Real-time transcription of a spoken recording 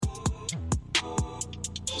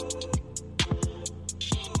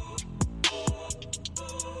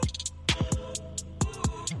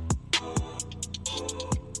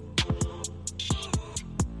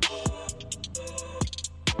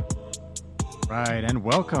Right, and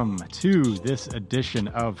welcome to this edition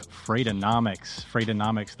of Freightonomics.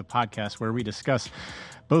 Freightonomics, the podcast where we discuss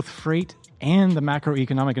both freight and the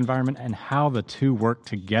macroeconomic environment and how the two work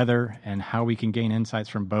together and how we can gain insights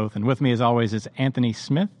from both. And with me, as always, is Anthony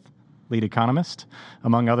Smith, lead economist,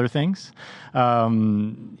 among other things. He's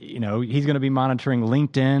going to be monitoring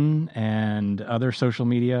LinkedIn and other social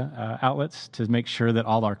media outlets to make sure that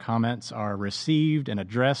all our comments are received and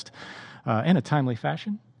addressed in a timely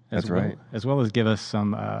fashion. As well as give us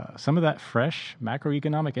some of that fresh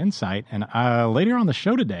macroeconomic insight. And later on the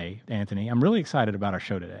show today, Anthony, I'm really excited about our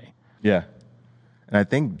show today. Yeah. And I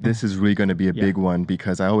think this is really going to be a big one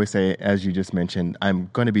because I always say, as you just mentioned, I'm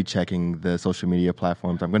going to be checking the social media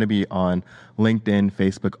platforms. I'm going to be on LinkedIn,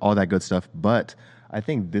 Facebook, all that good stuff. But I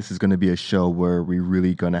think this is going to be a show where we're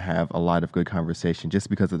really going to have a lot of good conversation just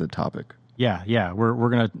because of the topic. Yeah. We're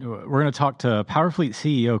gonna talk to Powerfleet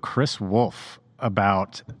CEO Chris Wolf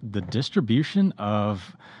about the distribution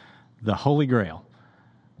of the Holy Grail.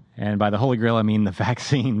 And by the Holy Grail, I mean the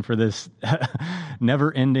vaccine for this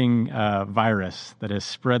never-ending virus that has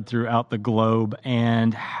spread throughout the globe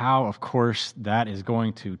and how, of course, that is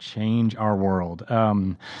going to change our world.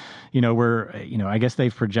 I guess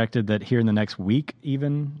they've projected that here in the next week,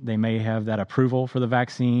 even, they may have that approval for the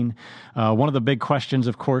vaccine. One of the big questions,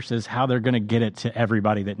 of course, is how they're going to get it to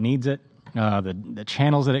everybody that needs it. The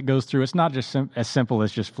channels that it goes through. It's not just as simple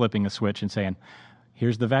as just flipping a switch and saying,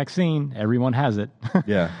 here's the vaccine, everyone has it.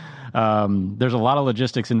 Yeah. There's a lot of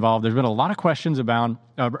logistics involved. There's been a lot of questions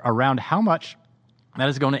around how much that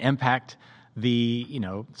is going to impact the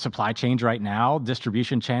supply chains right now,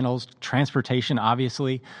 distribution channels, transportation,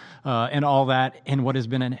 obviously, and all that in what has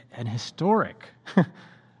been an historic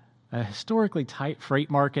a historically tight freight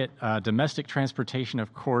market, domestic transportation,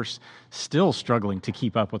 of course, still struggling to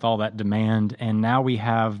keep up with all that demand. And now we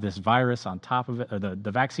have this virus on top of it, or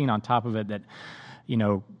the vaccine on top of it that,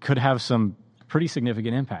 could have some pretty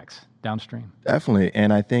significant impacts downstream. Definitely.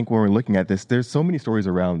 And I think when we're looking at this, there's so many stories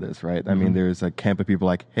around this, right? I mean, there's a camp of people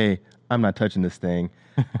like, hey, I'm not touching this thing.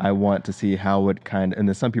 I want to see how it and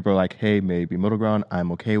then some people are like, hey, maybe middle ground.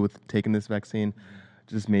 I'm okay with taking this vaccine.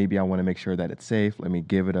 Just maybe I want to make sure that it's safe. Let me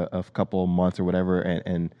give it a couple months or whatever.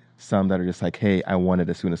 And some that are just like, hey, I want it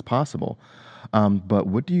as soon as possible. But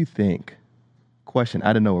what do you think? Question,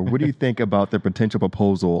 I don't know. What do you think about the potential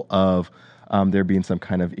proposal of there being some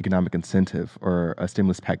kind of economic incentive or a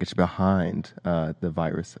stimulus package behind the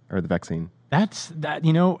virus or the vaccine? It's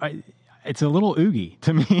a little oogie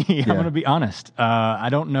to me. I'm going to be honest. I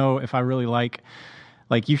don't know if I really like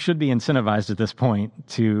you should be incentivized at this point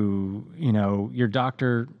to, your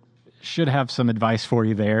doctor should have some advice for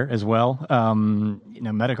you there as well.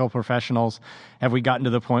 Medical professionals, have we gotten to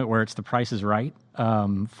the point where it's the price is right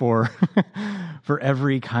for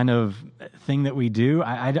every kind of thing that we do?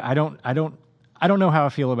 I don't know how I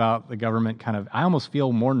feel about the government I almost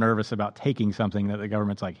feel more nervous about taking something that the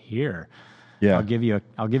government's like, here, I'll give you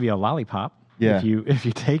a lollipop if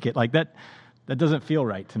you take it like that. That doesn't feel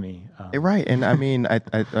right to me. Right. And I mean, I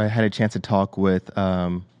had a chance to talk with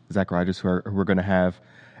Zach Rogers, who we're going to have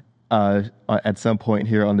at some point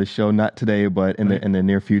here on the show, not today, but in the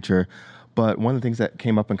near future. But one of the things that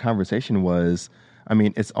came up in conversation was, I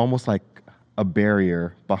mean, it's almost like a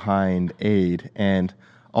barrier behind aid. And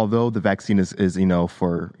although the vaccine is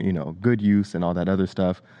for, good use and all that other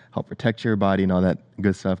stuff, help protect your body and all that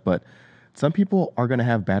good stuff, but some people are going to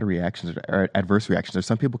have bad reactions or adverse reactions, or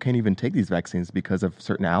some people can't even take these vaccines because of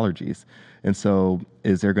certain allergies. And so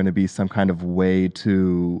is there going to be some kind of way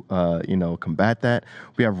to, combat that?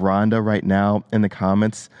 We have Rhonda right now in the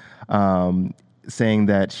comments saying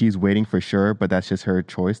that she's waiting for sure, but that's just her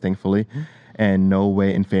choice, thankfully, and no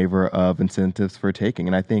way in favor of incentives for taking.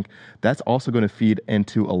 And I think that's also going to feed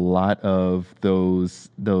into a lot of those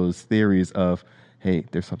theories of, hey,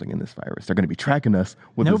 there's something in this virus. They're going to be tracking us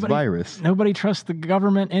with this virus. Nobody trusts the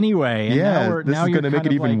government anyway. And this is going to make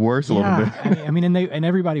it even worse a little bit. And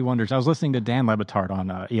everybody wonders. I was listening to Dan Le Batard on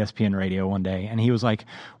ESPN radio one day, and he was like,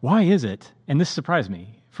 why is it, and this surprised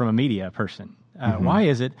me from a media person, why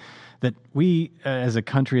is it that we as a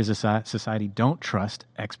country, as a society, don't trust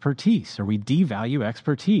expertise, or we devalue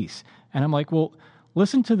expertise? And I'm like, well,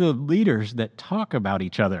 listen to the leaders that talk about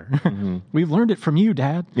each other. We've learned it from you,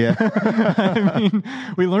 Dad. Yeah.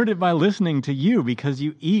 We learned it by listening to you because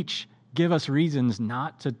you each give us reasons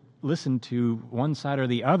not to listen to one side or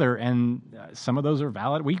the other, and some of those are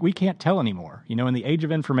valid. We can't tell anymore. In the age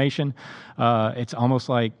of information, it's almost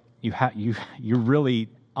like you're really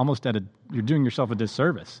almost you're doing yourself a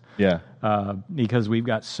disservice. Yeah. Because we've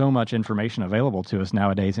got so much information available to us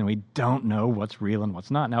nowadays, and we don't know what's real and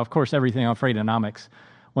what's not. Now, of course, everything on Freightonomics,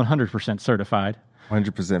 100% certified.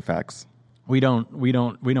 100% facts. we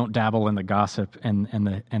don't dabble in the gossip and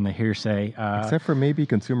the hearsay. Except for maybe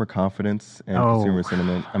consumer confidence and Oh. consumer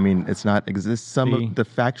sentiment. I mean, it's not exists some See? of the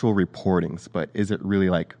factual reportings, but is it really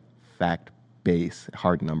like fact-based,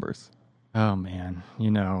 hard numbers? Oh man,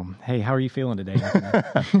 hey, how are you feeling today,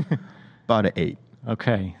 Anthony? About an 8.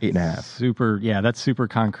 Okay, 8.5. Super, yeah, that's super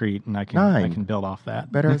concrete, and I 9. can build off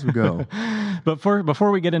that. Better as we go. But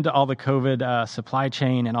before we get into all the COVID supply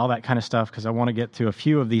chain and all that kind of stuff, because I want to get to a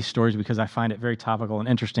few of these stories because I find it very topical and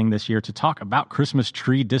interesting this year to talk about Christmas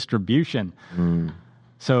tree distribution.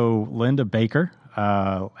 So Linda Baker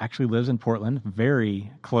actually lives in Portland,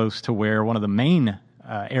 very close to where one of the main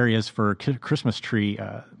areas for Christmas tree,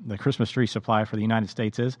 the Christmas tree supply for the United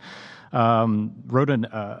States is. Wrote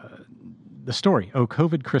the story, "Oh,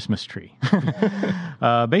 COVID Christmas Tree,"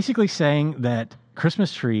 basically saying that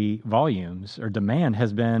Christmas tree volumes or demand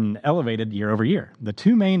has been elevated year over year. The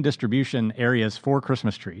two main distribution areas for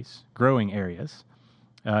Christmas trees, growing areas,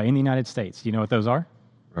 in the United States. Do you know what those are?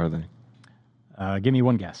 Are they? Give me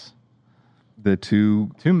one guess. The two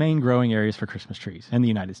Two main growing areas for Christmas trees in the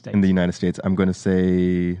United States. in the United States, I'm going to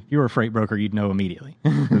say If you were a freight broker, you'd know immediately.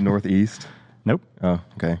 the Northeast. Nope. Oh,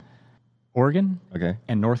 okay. Oregon Okay.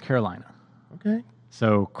 and North Carolina. Okay.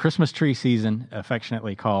 So Christmas tree season,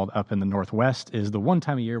 affectionately called up in the Northwest, is the one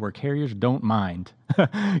time of year where carriers don't mind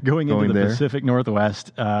going into the there. Pacific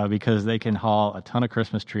Northwest because they can haul a ton of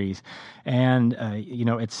Christmas trees. And,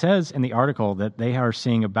 it says in the article that they are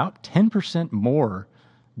seeing about 10% more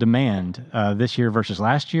demand this year versus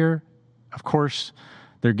last year. Of course,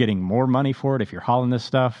 they're getting more money for it if you're hauling this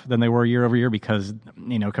stuff than they were year over year because,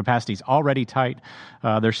 capacity's already tight.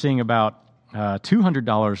 They're seeing about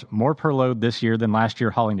 $200 more per load this year than last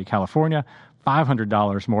year hauling to California,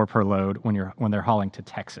 $500 more per load when they're hauling to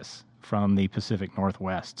Texas from the Pacific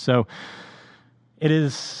Northwest. So it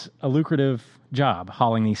is a lucrative job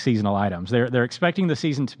hauling these seasonal items. They're expecting the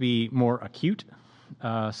season to be more acute,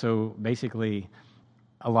 so basically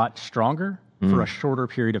a lot stronger for a shorter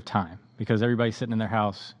period of time because everybody's sitting in their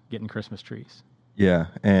house getting Christmas trees. Yeah,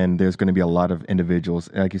 and there's going to be a lot of individuals,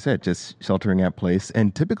 like you said, just sheltering at place.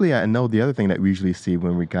 And typically, I know the other thing that we usually see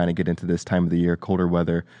when we kind of get into this time of the year, colder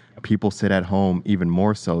weather, people sit at home even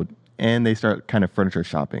more so, and they start kind of furniture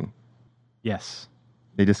shopping. Yes.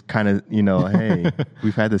 They just kind of, hey,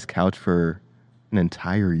 we've had this couch for an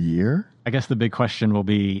entire year. I guess the big question will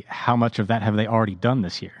be how much of that have they already done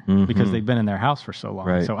this year because they've been in their house for so long.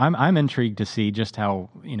 Right. So I'm intrigued to see just how,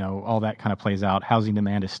 all that kind of plays out. Housing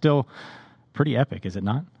demand is still pretty epic, is it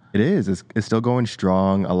not? It is. It's still going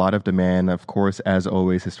strong. A lot of demand, of course, as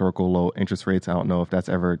always, historical low interest rates. I don't know if that's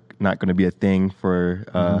ever not going to be a thing for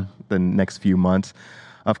the next few months.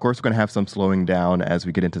 Of course, we're going to have some slowing down as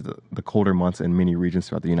we get into the colder months in many regions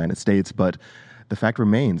throughout the United States. But the fact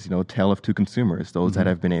remains, tale of two consumers, those that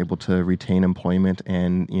have been able to retain employment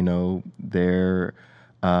and, their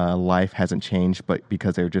life hasn't changed, but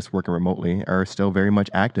because they're just working remotely, are still very much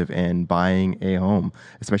active in buying a home,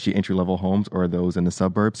 especially entry-level homes or those in the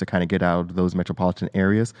suburbs to kind of get out of those metropolitan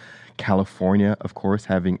areas. California, of course,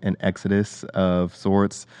 having an exodus of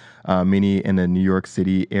sorts, many in the New York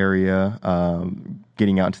City area,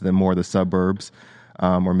 getting out to more of the suburbs,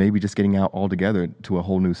 or maybe just getting out altogether to a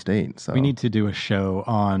whole new state. So We need to do a show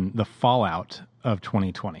on the fallout of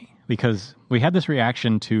 2020 because we had this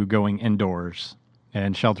reaction to going indoors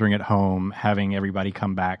and sheltering at home, having everybody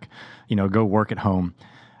come back, go work at home.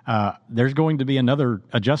 There's going to be another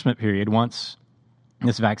adjustment period once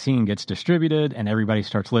this vaccine gets distributed and everybody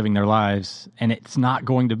starts living their lives, and it's not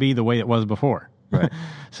going to be the way it was before. Right.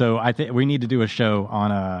 So I think we need to do a show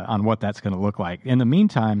on what that's going to look like. In the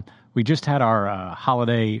meantime, we just had our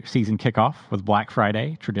holiday season kickoff with Black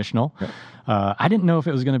Friday, traditional. Yep. I didn't know if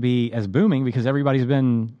it was going to be as booming because everybody's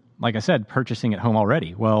been, like I said, purchasing at home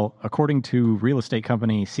already. Well, according to real estate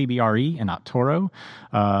company CBRE and Optoro,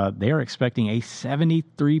 they are expecting a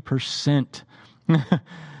 73%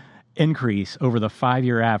 increase over the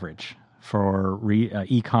 5-year average for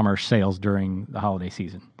e-commerce sales during the holiday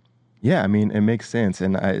season. Yeah, I mean, it makes sense.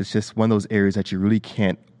 And it's just one of those areas that you really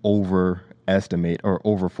can't overestimate or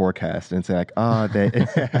over forecast and say like, that it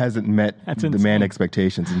hasn't met demand insane.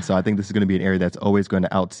 expectations. And so I think this is going to be an area that's always going to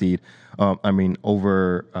outperform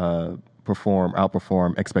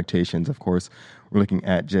expectations. Of course, we're looking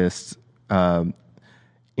at just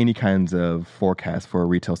any kinds of forecast for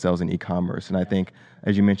retail sales and e-commerce. And I think,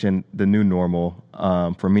 as you mentioned, the new normal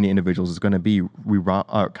for many individuals is going to be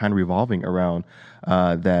kind of revolving around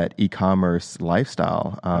that e-commerce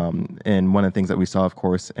lifestyle. And one of the things that we saw, of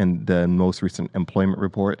course, in the most recent employment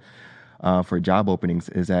report for job openings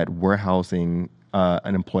is that warehousing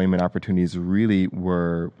and employment opportunities really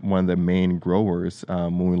were one of the main growers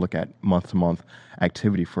when we look at month-to-month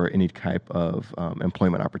activity for any type of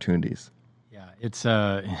employment opportunities. Yeah, it's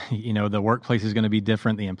the workplace is going to be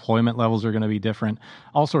different. The employment levels are going to be different.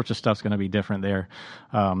 All sorts of stuff's going to be different there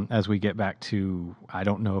as we get back to, I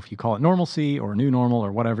don't know if you call it normalcy or new normal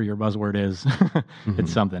or whatever your buzzword is.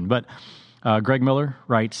 It's something. But Greg Miller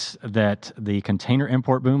writes that the container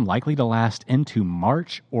import boom likely to last into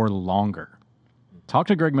March or longer. Talked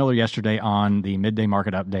to Greg Miller yesterday on the midday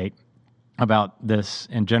market update about this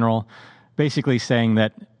in general, basically saying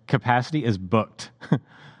that capacity is booked.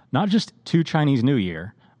 Not just to Chinese New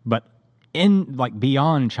Year, but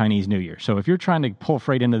beyond Chinese New Year. So if you're trying to pull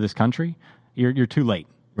freight into this country, you're too late.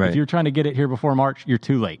 Right. If you're trying to get it here before March, you're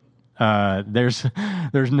too late. There's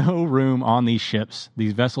no room on these ships.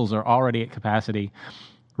 These vessels are already at capacity.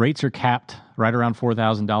 Rates are capped right around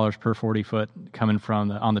 $4,000 per 40 foot coming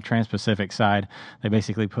from on the Trans-Pacific side. They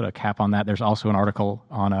basically put a cap on that. There's also an article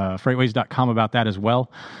on freightways.com about that as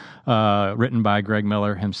well. Written by Greg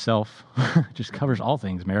Miller himself. Just covers all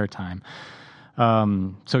things maritime.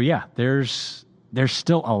 So yeah, there's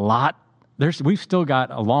still a lot. We've still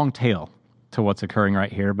got a long tail to what's occurring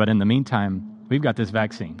right here. But in the meantime, we've got this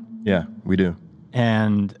vaccine. Yeah, we do.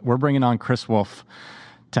 And we're bringing on Chris Wolf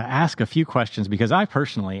to ask a few questions because I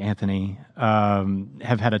personally, Anthony,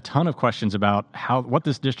 have had a ton of questions about what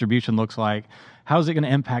this distribution looks like. How is it going to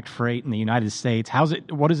impact freight in the United States?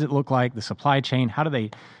 What does it look like? The supply chain? How do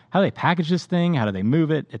they package this thing? How do they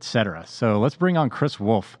move it, et cetera? So let's bring on Chris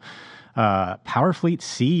Wolf, Powerfleet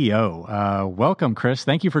CEO. Welcome, Chris.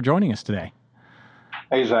 Thank you for joining us today.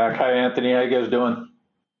 Hey, Zach. Hi, Anthony. How you guys doing?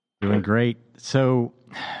 Doing great. So,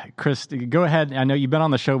 Chris, go ahead. I know you've been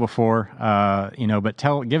on the show before, but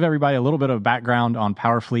give everybody a little bit of background on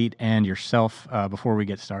Powerfleet and yourself before we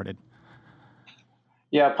get started.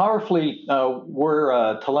 Yeah, Powerfleet, we're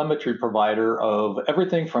a telemetry provider of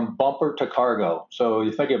everything from bumper to cargo. So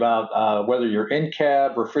you think about whether you're in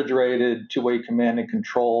cab, refrigerated, two-way command and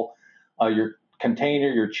control, your container,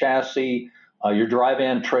 your chassis, your dry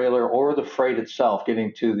van trailer, or the freight itself,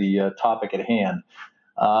 getting to the topic at hand.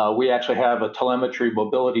 We actually have a telemetry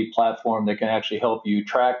mobility platform that can actually help you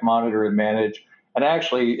track, monitor, and manage, and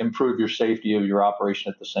actually improve your safety of your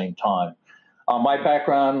operation at the same time. My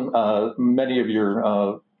background, many of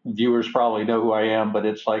your viewers probably know who I am, but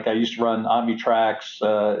it's like I used to run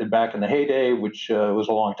OmniTrax back in the heyday, which was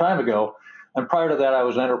a long time ago. And prior to that, I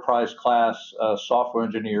was enterprise class software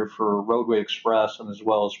engineer for Roadway Express and as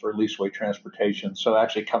well as for Leaseway Transportation. So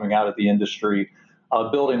actually coming out of the industry,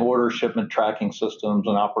 building order shipment tracking systems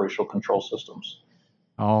and operational control systems.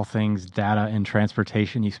 All things data and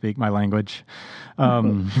transportation. You speak my language.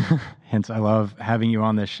 Hence, I love having you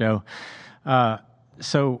on this show.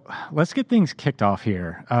 So let's get things kicked off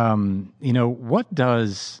here. What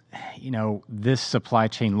does, this supply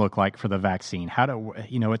chain look like for the vaccine?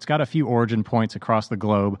 It's got a few origin points across the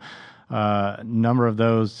globe. Number of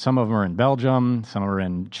those, some of them are in Belgium, some are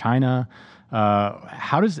in China.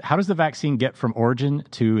 How does the vaccine get from origin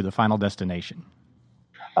to the final destination?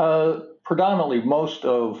 Predominantly, most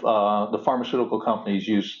of the pharmaceutical companies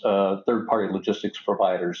use third-party logistics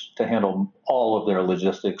providers to handle all of their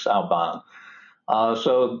logistics outbound.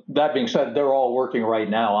 So that being said, they're all working right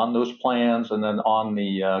now on those plans and then on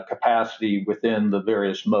the capacity within the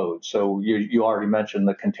various modes. So you already mentioned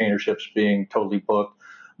the container ships being totally booked.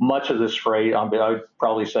 Much of this freight, I would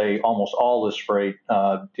probably say almost all this freight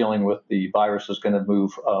dealing with the virus is going to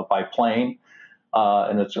move by plane.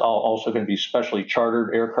 And it's also going to be specially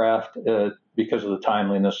chartered aircraft because of the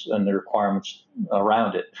timeliness and the requirements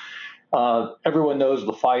around it. Everyone knows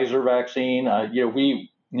the Pfizer vaccine.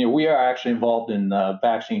 We are actually involved in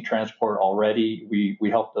vaccine transport already. We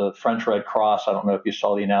helped the French Red Cross. I don't know if you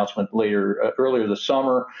saw the announcement earlier this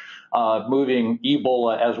summer, moving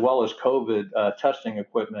Ebola as well as COVID testing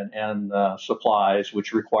equipment and supplies,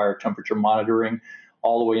 which require temperature monitoring,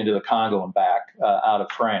 all the way into the Congo and back out of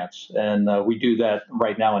France. And we do that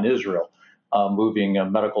right now in Israel, moving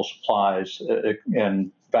medical supplies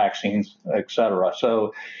and vaccines, et cetera.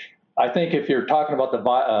 So I think if you're talking about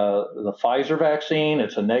the Pfizer vaccine,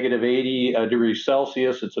 it's a negative 80 degrees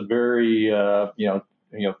Celsius. It's a very,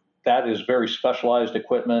 that is very specialized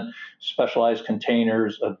equipment, specialized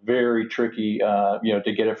containers, very tricky,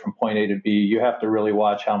 to get it from point A to B. You have to really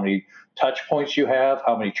watch how many touch points you have,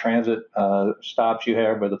 how many transit stops you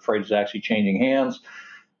have where the freight is actually changing hands.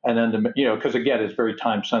 And then, because again, it's very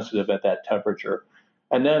time sensitive at that temperature.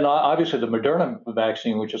 And then obviously the Moderna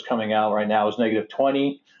vaccine, which is coming out right now, is negative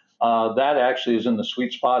 20. That actually is in the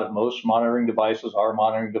sweet spot of most monitoring devices. Our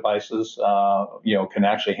monitoring devices, can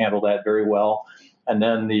actually handle that very well. And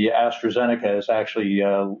then the AstraZeneca is actually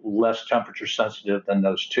less temperature sensitive than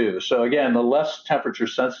those two. So again, the less temperature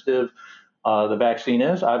sensitive the vaccine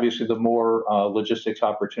is, obviously the more logistics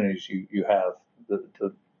opportunities you have,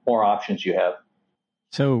 the more options you have.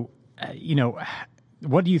 So,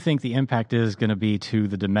 what do you think the impact is going to be to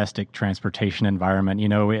the domestic transportation environment?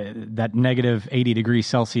 That negative 80 degrees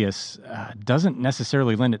Celsius doesn't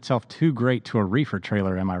necessarily lend itself too great to a reefer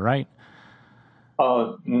trailer. Am I right?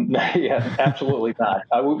 Yeah, absolutely not.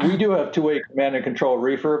 We do have two-way command and control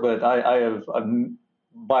reefer, but I have,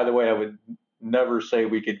 by the way, I would never say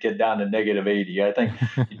we could get down to negative 80. I think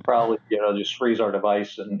you'd probably, just freeze our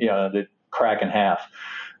device and, it'd crack in half.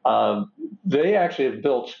 They actually have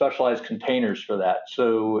built specialized containers for that.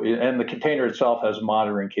 So, and the container itself has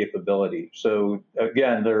monitoring capability. So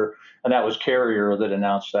again, and that was Carrier that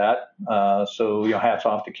announced that. So, hats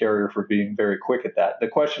off to Carrier for being very quick at that. The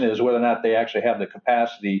question is whether or not they actually have the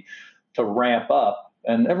capacity to ramp up.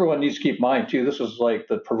 And everyone needs to keep in mind too, this is like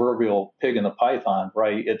the proverbial pig in the python,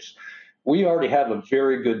 right? We already have a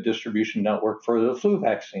very good distribution network for the flu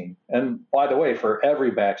vaccine. And by the way, for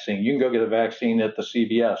every vaccine, you can go get a vaccine at the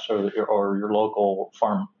CVS or your local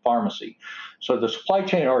pharmacy. So the supply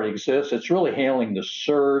chain already exists. It's really handling the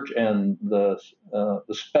surge and the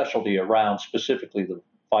specialty around specifically the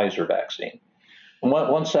Pfizer vaccine. And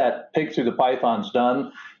once that pig through the python's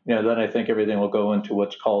done, then I think everything will go into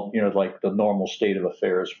what's called, like the normal state of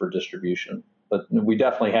affairs for distribution. But we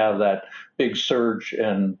definitely have that big surge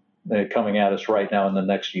and coming at us right now in the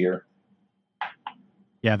next year.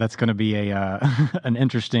 Yeah, that's going to be an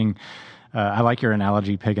interesting. I like your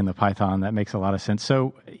analogy, pig and the python. That makes a lot of sense.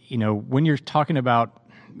 So, when you're talking about,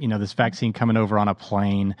 this vaccine coming over on a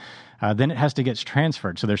plane, then it has to get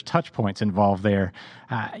transferred. So there's touch points involved there.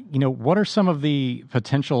 What are some of the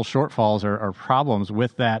potential shortfalls or problems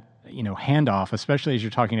with that, handoff, especially as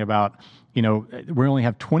you're talking about, we only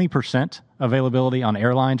have 20% availability on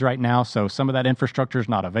airlines right now. So some of that infrastructure is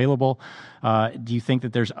not available. Do you think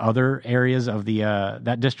that there's other areas of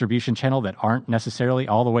that distribution channel that aren't necessarily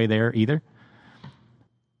all the way there either?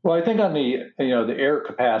 Well, I think on the air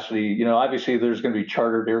capacity, obviously there's going to be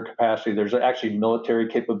chartered air capacity. There's actually military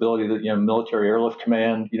capability that, military airlift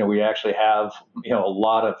command, we actually have, a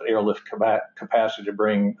lot of airlift capacity to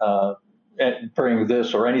bring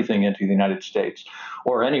this or anything into the United States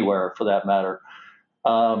or anywhere for that matter.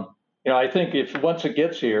 I think once it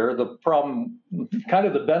gets here, the problem, kind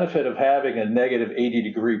of the benefit of having a negative 80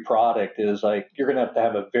 degree product is like you're going to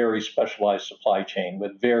have a very specialized supply chain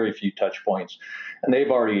with very few touch points. And they've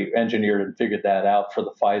already engineered and figured that out for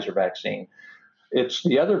the Pfizer vaccine. It's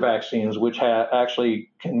the other vaccines which actually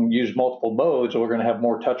can use multiple modes, or we're going to have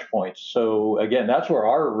more touch points. So again, that's where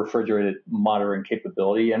our refrigerated monitoring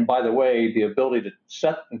capability, and by the way, the ability to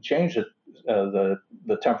set and change the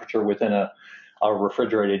temperature within a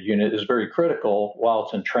refrigerated unit is very critical while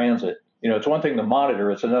it's in transit. It's one thing to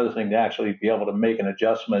monitor; it's another thing to actually be able to make an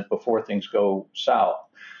adjustment before things go south.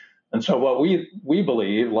 And so what we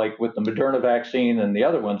believe, like with the Moderna vaccine and the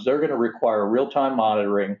other ones, they're going to require real-time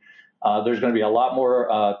monitoring. There's going to be a lot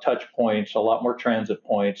more touch points, a lot more transit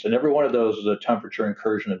points, and every one of those is a temperature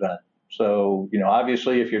incursion event. So,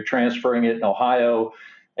 obviously, if you're transferring it in Ohio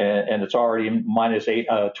and it's already minus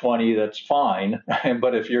 20, that's fine.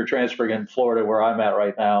 But if you're transferring it in Florida, where I'm at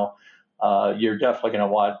right now, you're definitely going to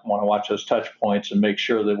want to watch those touch points and make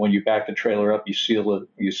sure that when you back the trailer up, you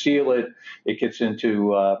seal it. It gets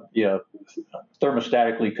into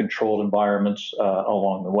thermostatically controlled environments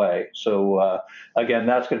along the way. So again,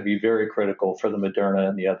 that's going to be very critical for the Moderna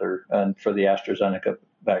and for the AstraZeneca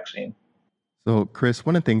vaccine. So, Chris,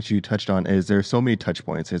 one of the things you touched on is there's so many touch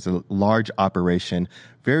points. It's a large operation.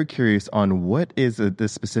 Very curious on what is the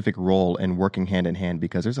specific role in working hand in hand,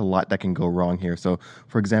 because there's a lot that can go wrong here. So,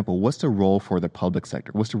 for example, what's the role for the public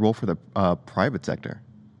sector? What's the role for the private sector?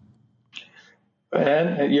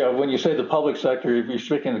 And when you say the public sector, if you're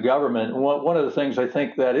speaking of government, one of the things I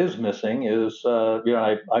think that is missing is,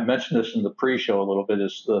 I mentioned this in the pre-show a little bit,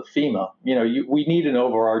 is the FEMA. We need an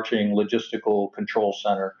overarching logistical control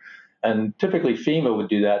center. And typically FEMA would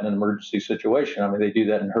do that in an emergency situation. I mean, they do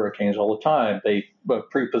that in hurricanes all the time. They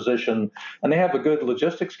pre-position, and they have a good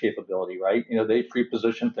logistics capability, right? They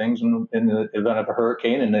pre-position things in the event of a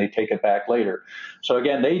hurricane, and they take it back later. So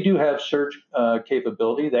again, they do have surge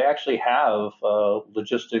capability. They actually have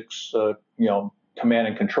logistics, command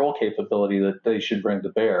and control capability that they should bring to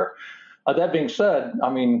bear. That being said,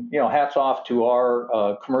 I mean, hats off to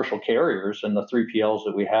our commercial carriers and the 3PLs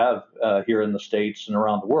that we have here in the States and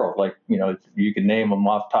around the world. Like, you can name them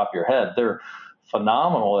off the top of your head. They're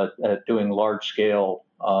phenomenal at doing large scale,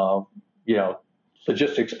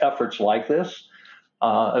 logistics efforts like this.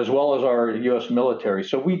 as well as our U.S. military.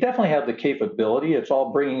 So we definitely have the capability. It's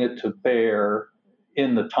all bringing it to bear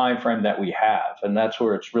in the time frame that we have, and that's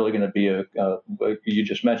where it's really going to be you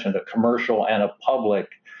just mentioned, a commercial and a public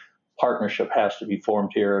partnership has to be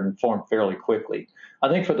formed here and formed fairly quickly. I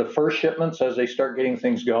think for the first shipments, as they start getting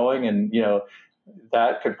things going, and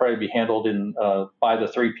that could probably be handled by the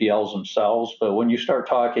 3PLs themselves. But when you start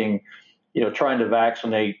talking, trying to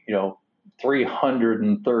vaccinate,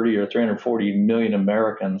 330 or 340 million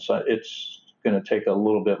Americans, it's going to take a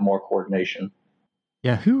little bit more coordination.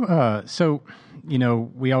 Yeah. So,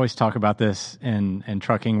 we always talk about this in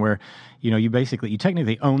trucking where, you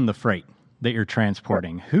technically own the freight that you're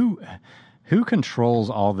transporting. Right. Who controls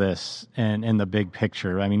all this in the big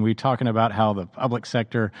picture? I mean, we're talking about how the public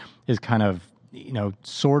sector is kind of,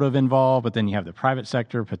 sort of involved, but then you have the private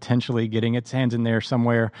sector potentially getting its hands in there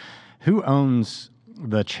somewhere. Who owns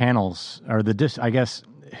the channels, or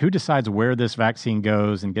who decides where this vaccine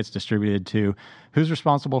goes and gets distributed to? Who's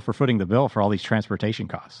responsible for footing the bill for all these transportation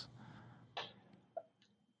costs?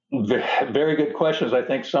 Very good questions. I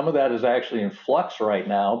think some of that is actually in flux right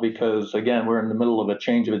now because, again, we're in the middle of a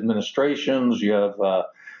change of administrations. You have,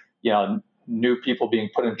 new people being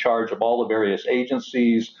put in charge of all the various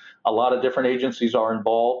agencies. A lot of different agencies are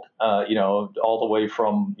involved, all the way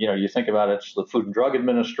from, you think about it's the Food and Drug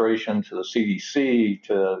Administration to the CDC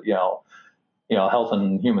to, Health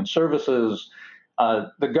and Human Services.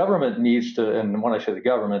 The government needs to, and when I say the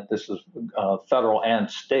government, this is federal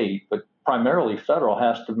and state, but primarily federal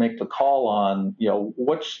has to make the call on,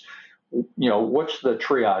 what's the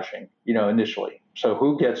triaging, initially. So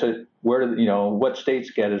who gets it? Where what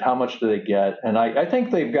states get it? How much do they get? And I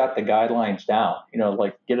think they've got the guidelines down,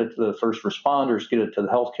 like get it to the first responders, get it to the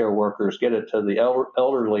healthcare workers, get it to the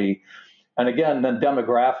elderly. And again, then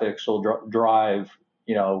demographics will drive,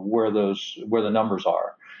 where the numbers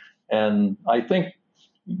are. And I think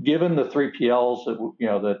given the 3PLs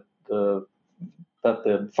that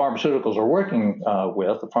the pharmaceuticals are working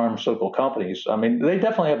with, the pharmaceutical companies, I mean, they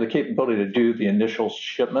definitely have the capability to do the initial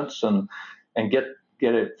shipments and get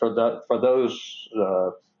it for those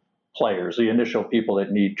players, the initial people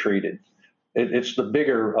that need treated. It's the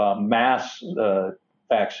bigger mass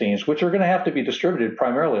vaccines, which are going to have to be distributed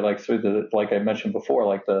primarily like I mentioned before,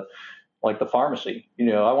 like the pharmacy.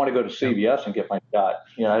 I want to go to CVS and get my shot.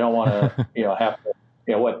 I don't want to, have to,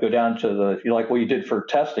 go down to like what you did for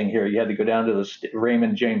testing here. You had to go down to the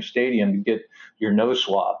Raymond James Stadium to get your nose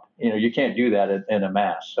swabbed. You can't do that in a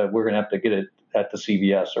mass. So we're going to have to get it at the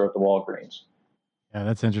CVS or at the Walgreens. Yeah,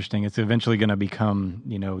 that's interesting. It's eventually going to become,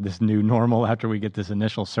 this new normal after we get this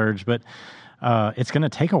initial surge, but it's going to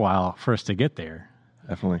take a while for us to get there.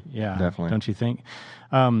 Definitely. Yeah. Definitely. Don't you think?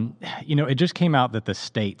 It just came out that the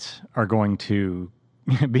states are going to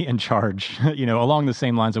be in charge, along the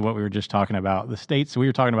same lines of what we were just talking about. The states, we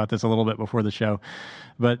were talking about this a little bit before the show,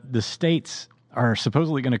 but the states are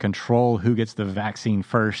supposedly going to control who gets the vaccine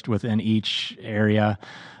first within each area.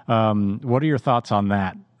 What are your thoughts on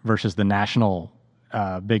that versus the national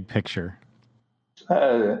big picture?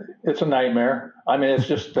 It's a nightmare. I mean, it's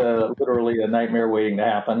just literally a nightmare waiting to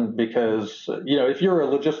happen because, if you're a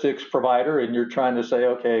logistics provider and you're trying to say,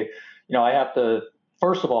 okay, I have to,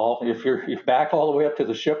 first of all, if you're back all the way up to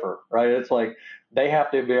the shipper, right, it's like they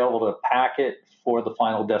have to be able to pack it for the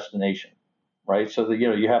final destination, right? So that,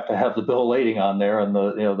 you have to have the bill of lading on there and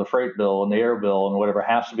the freight bill and the air bill and whatever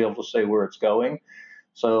has to be able to say where it's going.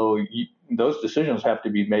 So those decisions have to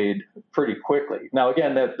be made pretty quickly. Now,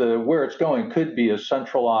 again, that where it's going could be a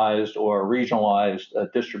centralized or a regionalized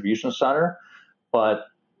distribution center, but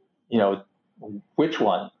which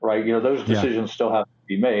one, right? Those decisions still have to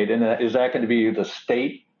be made. And is that going to be the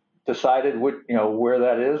state decided where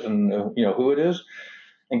that is and who it is?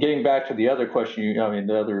 And getting back to the other question,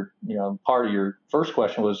 the other part of your first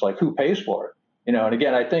question was like who pays for it? And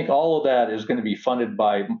again, I think all of that is going to be funded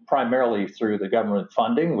primarily through the government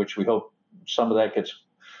funding, which we hope some of that gets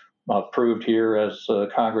approved here as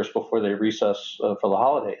Congress before they recess for the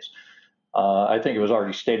holidays. I think it was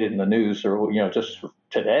already stated in the news, or just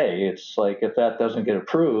today. It's like if that doesn't get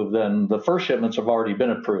approved, then the first shipments have already been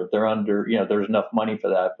approved. They're under, there's enough money for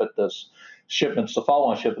that, but the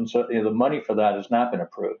follow-on shipments, the money for that has not been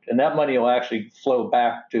approved, and that money will actually flow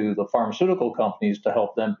back to the pharmaceutical companies to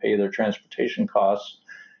help them pay their transportation costs,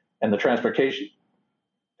 and the transportation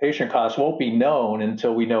costs won't be known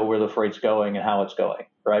until we know where the freight's going and how it's going,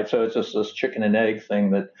 right? So it's just this chicken and egg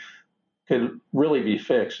thing that could really be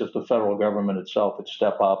fixed if the federal government itself would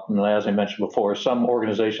step up. And as I mentioned before, some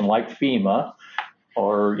organization like FEMA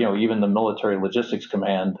or, even the Military Logistics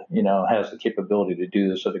Command, has the capability to do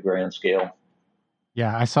this at a grand scale.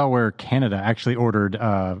 Yeah, I saw where Canada actually ordered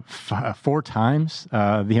 4 times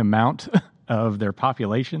the amount of their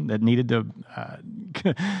population that needed to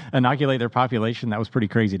inoculate their population. That was pretty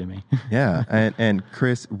crazy to me. Yeah, and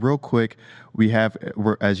Chris, real quick,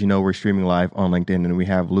 as you know, we're streaming live on LinkedIn, and we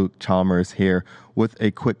have Luke Chalmers here with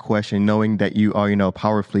a quick question. Knowing that you are,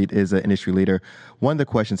 Powerfleet is an industry leader, one of the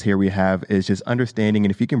questions here we have is just understanding,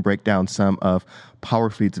 and if you can break down some of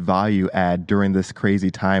Powerfleet's value add during this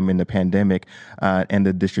crazy time in the pandemic and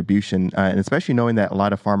the distribution, and especially knowing that a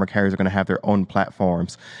lot of pharma carriers are going to have their own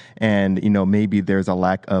platforms, and maybe there's a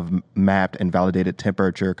lack of mapped and validated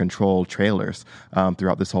temperature control trailers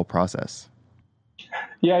throughout this whole process.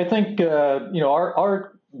 Yeah, I think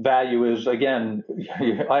our value is, again,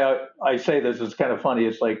 I say this, it's kind of funny.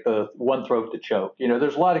 It's like the one throat to choke.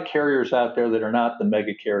 There's a lot of carriers out there that are not the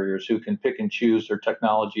mega carriers who can pick and choose their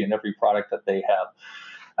technology in every product that they have.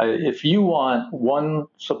 If you want one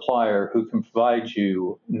supplier who can provide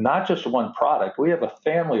you not just one product, we have a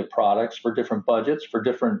family of products for different budgets, for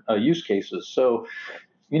different use cases. So,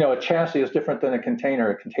 a chassis is different than a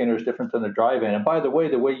container is different than a dry van. And by the way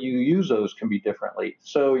you use those can be differently.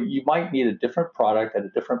 So you might need a different product at a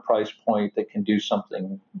different price point that can do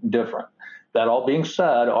something different. That all being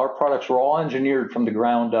said, our products were all engineered from the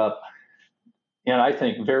ground up, and I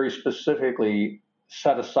think very specifically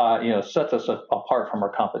sets us apart from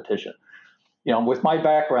our competition. With my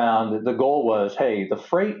background, the goal was, hey, the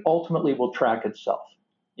freight ultimately will track itself.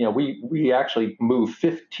 We actually move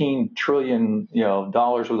 $15 trillion,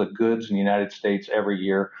 dollars worth of goods in the United States every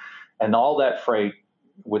year. And all that freight,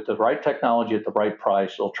 with the right technology at the right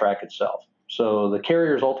price, will track itself. So the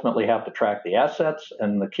carriers ultimately have to track the assets,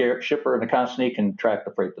 and the shipper and the consignee can track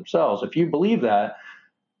the freight themselves. If you believe that,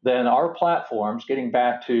 then our platforms, getting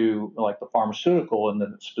back to like the pharmaceutical and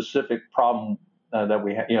the specific problem that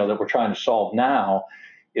we that we're trying to solve now,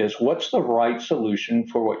 is what's the right solution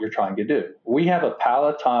for what you're trying to do. We have a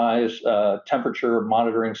palletized temperature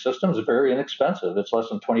monitoring system. It's very inexpensive. It's less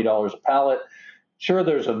than $20 a pallet. Sure,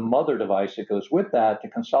 there's a mother device that goes with that to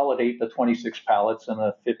consolidate the 26 pallets in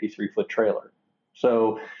a 53-foot trailer.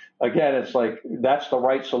 So again, it's like that's the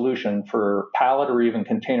right solution for pallet or even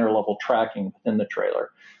container level tracking within the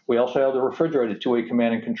trailer. We also have the refrigerated two-way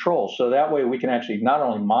command and control. So that way we can actually not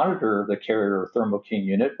only monitor the carrier Thermo King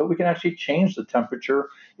unit, but we can actually change the temperature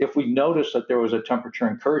if we notice that there was a temperature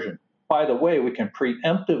incursion. By the way, we can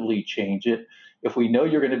preemptively change it if we know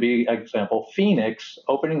you're going to be, example, Phoenix,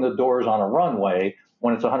 opening the doors on a runway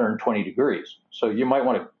when it's 120 degrees. So you might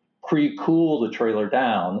want to pre-cool the trailer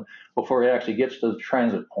down before it actually gets to the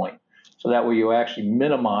transit point. So that way you actually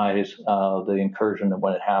minimize the incursion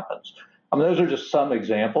when it happens. I mean, those are just some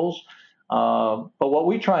examples. But what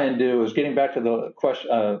we try and do is getting back to the question,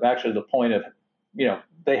 actually the point of,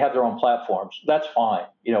 they have their own platforms. That's fine.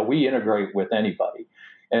 We integrate with anybody.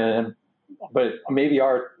 But maybe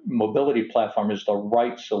our mobility platform is the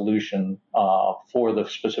right solution for the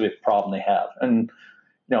specific problem they have. And,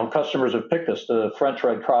 customers have picked us. The French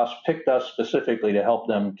Red Cross picked us specifically to help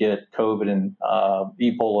them get COVID and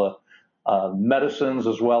Ebola medicines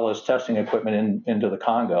as well as testing equipment into the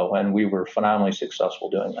Congo, and we were phenomenally successful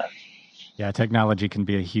doing that. Yeah, technology can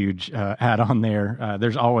be a huge add-on there.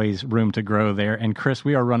 There's always room to grow there. And Chris,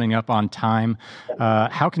 we are running up on time.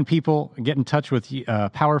 How can people get in touch with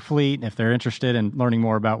Powerfleet if they're interested in learning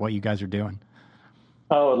more about what you guys are doing?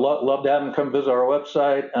 Oh, I'd love to have them come visit our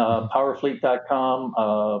website,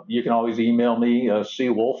 powerfleet.com. You can always email me,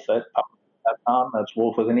 cwolf@powerfleet.com. That's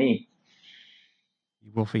Wolf with an E.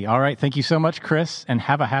 Wolfie. All right. Thank you so much, Chris, and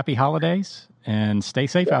have a happy holidays and stay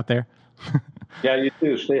safe out there. Yeah, you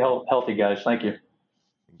too. Stay healthy, guys. Thank you.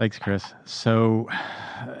 Thanks, Chris. So,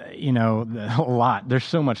 a lot. There's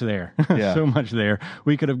so much there. Yeah. So much there.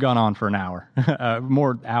 We could have gone on for an hour,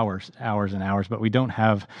 more hours and hours, but we don't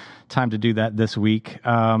have time to do that this week.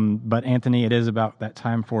 But Anthony, it is about that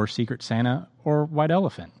time for Secret Santa or White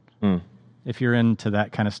Elephant. If you're into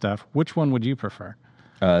that kind of stuff, which one would you prefer?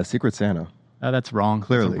 Secret Santa. That's wrong.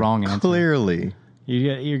 Clearly. That's a wrong answer. Clearly.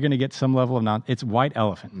 You're going to get some level of It's White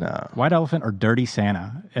Elephant. No. White Elephant or Dirty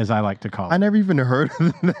Santa, as I like to call it. I never even heard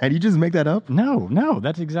of that. You just make that up? No,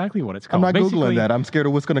 that's exactly what it's called. I'm not Googling that. I'm scared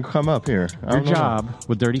of what's going to come up here. Your job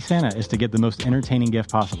with Dirty Santa is to get the most entertaining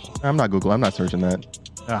gift possible. I'm not Googling. I'm not searching that.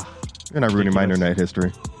 You're not ruining my internet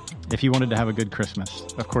history. If you wanted to have a good Christmas,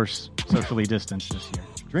 of course, socially distanced this year.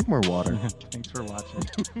 Drink more water. Thanks for watching.